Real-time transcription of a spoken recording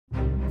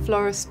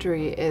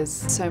Floristry is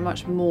so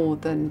much more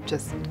than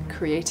just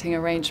creating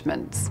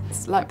arrangements.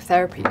 It's like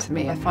therapy to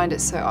me. I find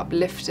it so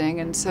uplifting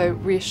and so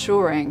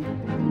reassuring.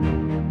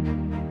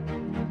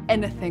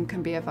 Anything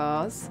can be a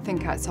vase.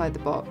 Think outside the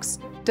box.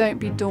 Don't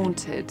be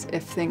daunted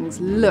if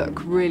things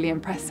look really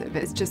impressive.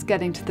 It's just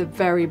getting to the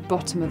very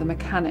bottom of the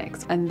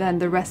mechanics, and then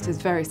the rest is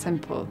very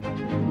simple.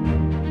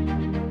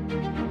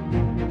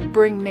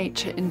 Bring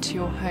nature into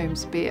your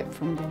homes, be it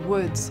from the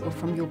woods or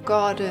from your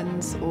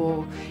gardens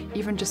or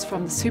even just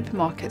from the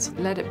supermarkets.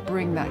 Let it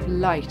bring that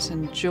light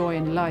and joy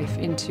and life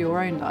into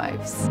your own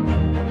lives.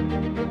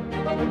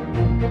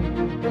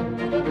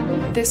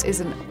 This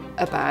isn't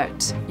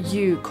about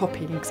you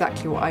copying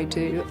exactly what I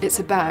do. It's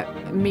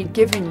about me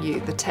giving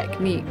you the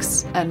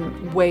techniques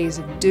and ways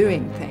of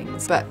doing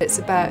things, but it's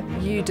about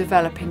you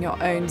developing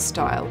your own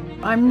style.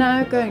 I'm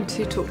now going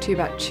to talk to you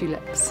about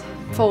tulips.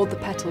 Fold the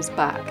petals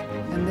back,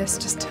 and this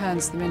just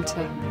turns them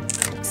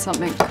into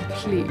something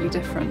completely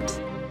different.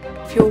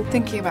 If you're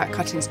thinking about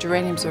cuttings,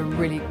 geraniums are a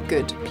really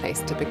good place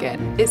to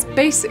begin. It's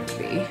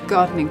basically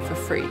gardening for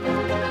free.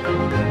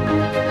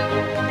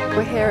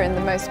 We're here in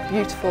the most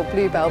beautiful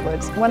bluebell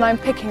woods. When I'm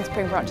picking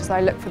spring branches,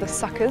 I look for the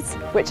suckers,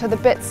 which are the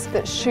bits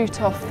that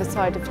shoot off the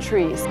side of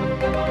trees.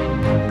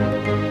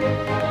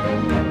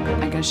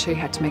 I'm going to show you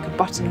how to make a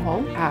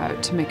buttonhole, how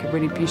to make a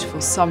really beautiful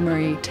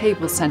summery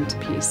table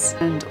centerpiece,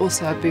 and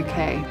also a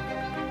bouquet.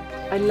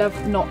 I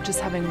love not just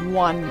having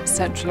one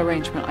central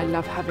arrangement, I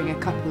love having a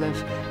couple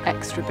of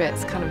extra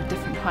bits, kind of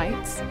different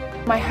heights.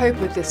 My hope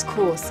with this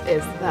course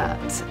is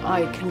that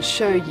I can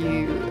show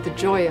you the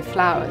joy of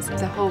flowers,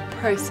 the whole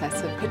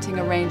process of putting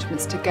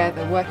arrangements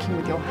together, working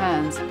with your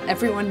hands.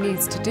 Everyone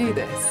needs to do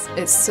this.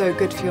 It's so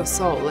good for your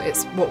soul,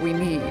 it's what we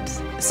need.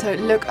 So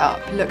look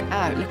up, look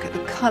out, look at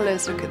the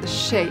colours, look at the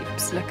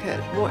shapes, look at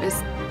what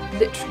is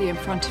literally in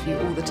front of you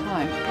all the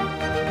time.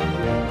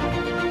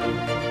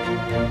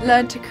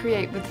 Learn to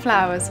create with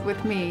flowers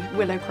with me,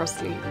 Willow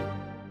Crossley.